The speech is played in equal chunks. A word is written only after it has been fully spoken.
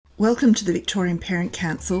Welcome to the Victorian Parent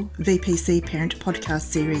Council VPC Parent Podcast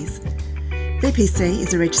Series. VPC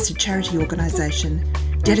is a registered charity organisation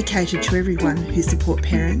dedicated to everyone who support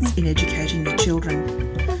parents in educating their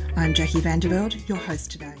children. I'm Jackie Vanderveld, your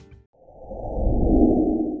host today.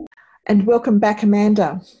 And welcome back,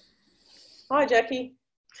 Amanda. Hi, Jackie.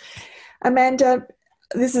 Amanda,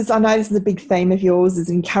 I know this is a big theme of yours, is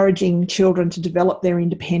encouraging children to develop their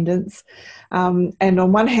independence. And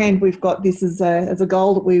on one hand, we've got this as a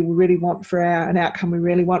goal that we really want for an outcome we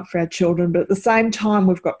really want for our children. But at the same time,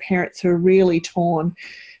 we've got parents who are really torn,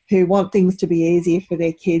 who want things to be easier for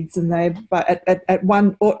their kids. And but at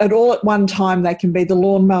one time, they can be the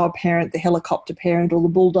lawnmower parent, the helicopter parent, or the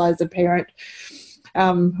bulldozer parent,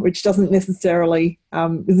 which isn't necessarily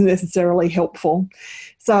helpful.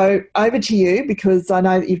 So over to you, because I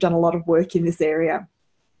know that you've done a lot of work in this area.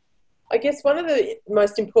 I guess one of the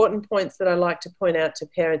most important points that I like to point out to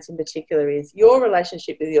parents in particular is your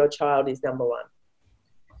relationship with your child is number one.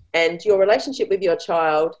 And your relationship with your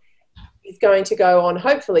child is going to go on,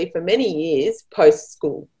 hopefully, for many years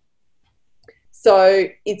post-school. So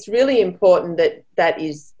it's really important that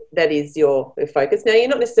is your focus. Now, you're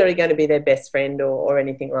not necessarily going to be their best friend or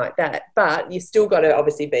anything like that, but you still got to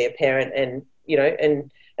obviously be a parent and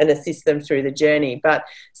assist them through the journey. But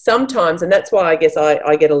sometimes, and that's why I guess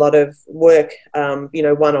I get a lot of work,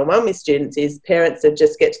 one-on-one with students, is parents that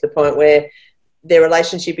just get to the point where their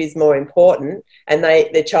relationship is more important and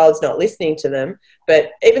their child's not listening to them.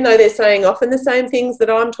 But even though they're saying often the same things that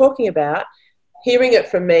I'm talking about, hearing it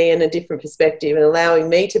from me in a different perspective and allowing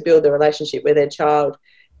me to build the relationship with their child,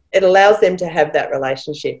 it allows them to have that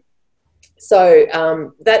relationship. So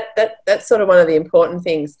that's sort of one of the important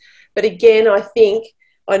things. But again,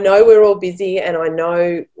 I know we're all busy, and I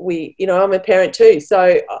know I'm a parent too,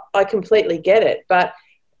 so I completely get it. But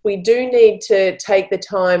we do need to take the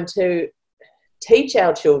time to teach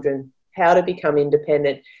our children how to become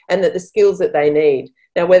independent and that the skills that they need.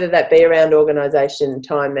 Now, whether that be around organisation,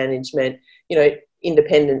 time management,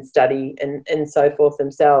 independent study and so forth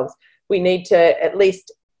themselves, we need to at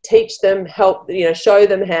least teach them, help, show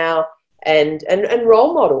them how, and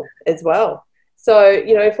role model as well. So,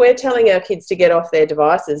 if we're telling our kids to get off their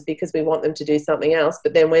devices because we want them to do something else,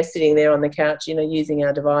 but then we're sitting there on the couch, using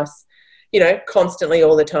our device, constantly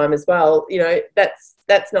all the time as well,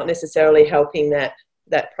 that's not necessarily helping that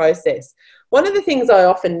process. One of the things I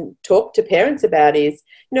often talk to parents about is,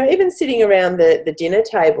 even sitting around the dinner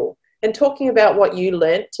table and talking about what you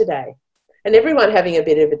learnt today and everyone having a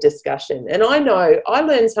bit of a discussion. And I know I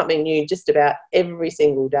learn something new just about every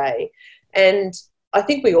single day. And I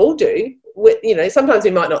think we all do. Sometimes we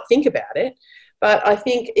might not think about it, but I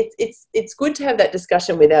think it's good to have that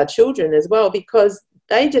discussion with our children as well, because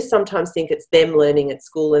they just sometimes think it's them learning at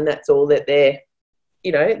school and that's all that they're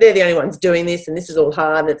the only ones doing this and this is all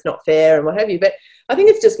hard and it's not fair and what have you. But I think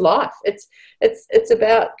it's just life. It's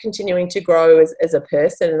about continuing to grow as a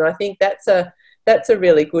person, and I think that's a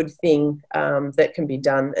really good thing that can be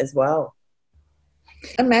done as well.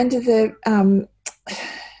 Amanda,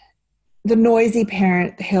 the noisy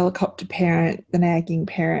parent, the helicopter parent, the nagging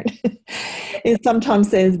parent is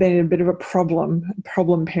sometimes there's been a bit of a problem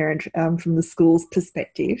parent from the school's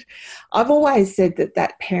perspective. I've always said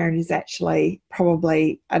that parent is actually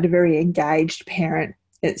probably a very engaged parent.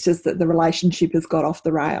 It's just that the relationship has got off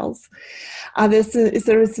the rails. Is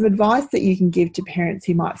there some advice that you can give to parents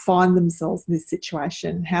who might find themselves in this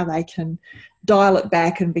situation, how they can dial it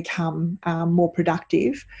back and become more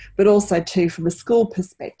productive, but also too from a school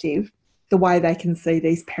perspective, the way they can see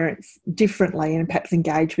these parents differently and perhaps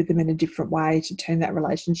engage with them in a different way to turn that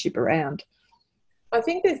relationship around? I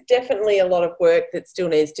think there's definitely a lot of work that still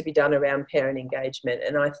needs to be done around parent engagement.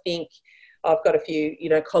 And I think I've got a few,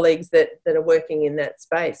 colleagues that are working in that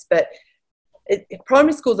space. But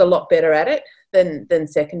primary school's a lot better at it than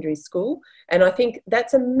secondary school. And I think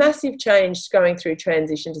that's a massive change going through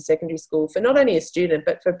transition to secondary school for not only a student,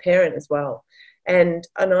 but for a parent as well. And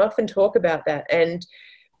I often talk about that. And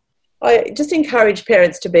I just encourage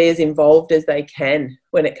parents to be as involved as they can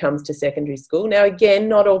when it comes to secondary school. Now, again,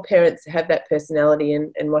 not all parents have that personality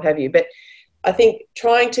and what have you, but I think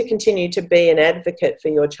trying to continue to be an advocate for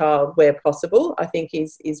your child where possible, I think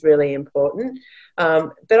is really important.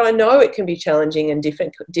 But I know it can be challenging and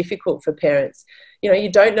difficult for parents.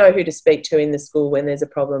 You don't know who to speak to in the school when there's a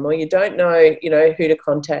problem, or you don't know, who to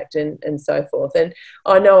contact and so forth. And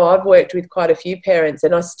I know I've worked with quite a few parents,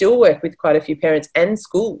 and I still work with quite a few parents and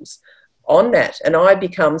schools on that. And I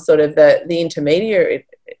become sort of the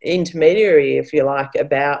intermediary, if you like,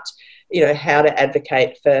 about, how to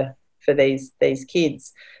advocate for these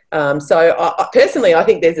kids. So I personally, I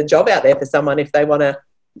think there's a job out there for someone if they want to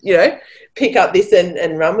pick up this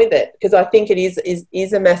and run with it, because I think it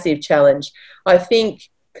is a massive challenge. I think,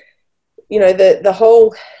 the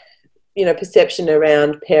whole, perception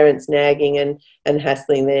around parents nagging and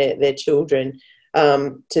hassling their children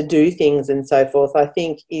to do things and so forth, I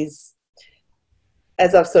think is,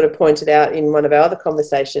 as I've sort of pointed out in one of our other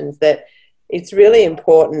conversations, that it's really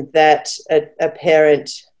important that a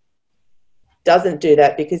parent doesn't do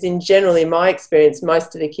that, because in general, in my experience,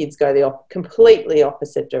 most of the kids go the completely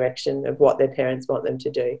opposite direction of what their parents want them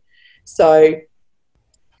to do. So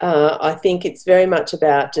I think it's very much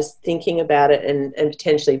about just thinking about it and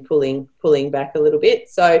potentially pulling back a little bit.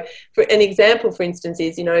 So for an example, for instance,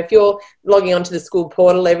 is, if you're logging onto the school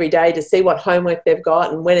portal every day to see what homework they've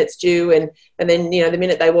got and when it's due, and then, the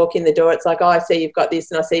minute they walk in the door, it's like, oh, I see you've got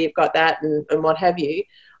this and I see you've got that and what have you.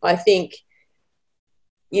 I think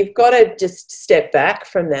you've got to just step back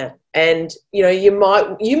from that. And, you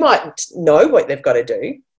might know what they've got to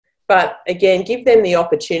do, but again, give them the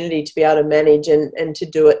opportunity to be able to manage and to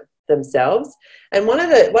do it themselves. And one of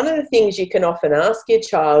the things you can often ask your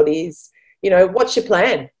child is, what's your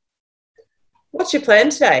plan? What's your plan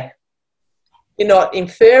today? You're not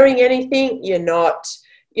inferring anything. You're not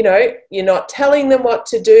telling them what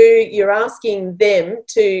to do. You're asking them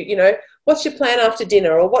to, what's your plan after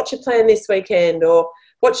dinner, or what's your plan this weekend, or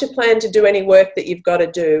what's your plan to do any work that you've got to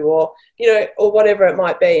do, or, or whatever it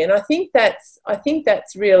might be. And I think that's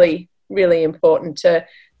really, really important to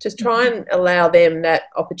try and allow them that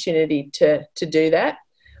opportunity to do that.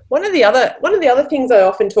 One of the other things I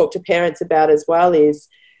often talk to parents about as well is,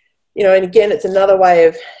 and again, it's another way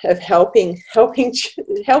of helping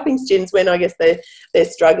students when I guess they're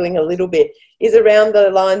struggling a little bit, is around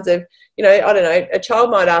the lines of, I don't know, a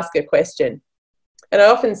child might ask a question. And I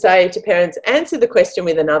often say to parents, answer the question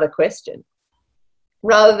with another question,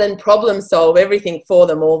 rather than problem solve everything for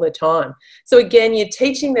them all the time. So again, you're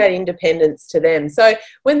teaching that independence to them. So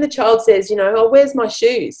when the child says, oh, where's my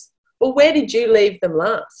shoes? Well, where did you leave them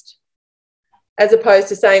last? As opposed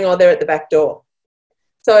to saying, oh, they're at the back door.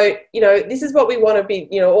 So, this is what we want to be,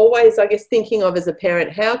 always, I guess, thinking of as a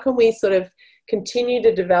parent. How can we sort of continue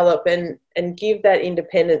to develop and give that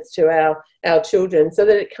independence to our children, so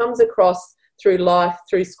that it comes across through life,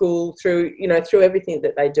 through school, through everything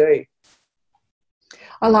that they do.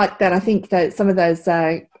 I like that. I think that some of those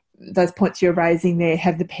points you're raising there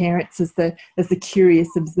have the parents as the curious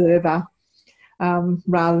observer,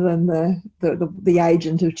 rather than the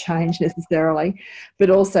agent of change necessarily,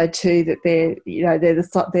 but also too that they're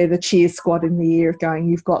the cheer squad in the ear of going,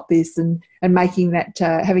 you've got this, and making that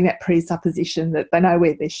having that presupposition that they know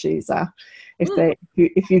where their shoes are.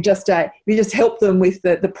 If you just help them with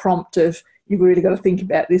the prompt of, you've really got to think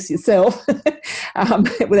about this yourself,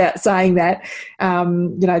 without saying that,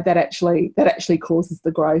 that actually causes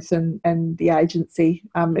the growth and the agency.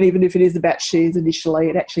 And even if it is about shoes initially,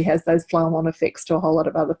 it actually has those flow-on effects to a whole lot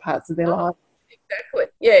of other parts of their life. Exactly.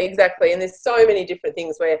 Yeah, exactly. And there's so many different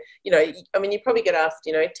things where, you probably get asked,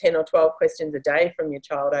 10 or 12 questions a day from your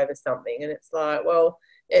child over something. And it's like, well,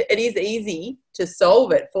 it is easy to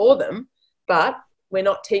solve it for them, but we're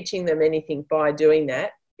not teaching them anything by doing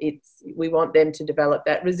that. We want them to develop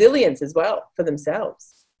that resilience as well for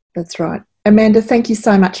themselves. That's right. Amanda, thank you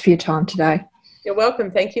so much for your time today. You're welcome.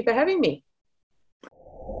 Thank you for having me.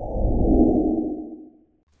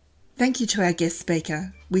 Thank you to our guest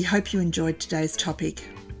speaker. We hope you enjoyed today's topic.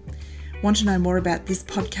 Want to know more about this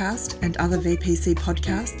podcast and other VPC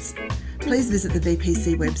podcasts? Please visit the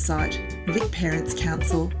VPC website,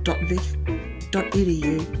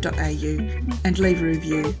 vicparentscouncil.vic.edu.au, and leave a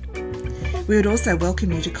review. We would also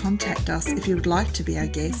welcome you to contact us if you would like to be our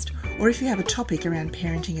guest, or if you have a topic around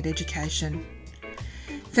parenting and education.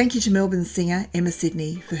 Thank you to Melbourne singer Emma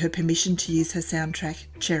Sidney for her permission to use her soundtrack,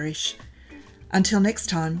 Cherish. Until next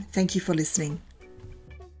time, thank you for listening.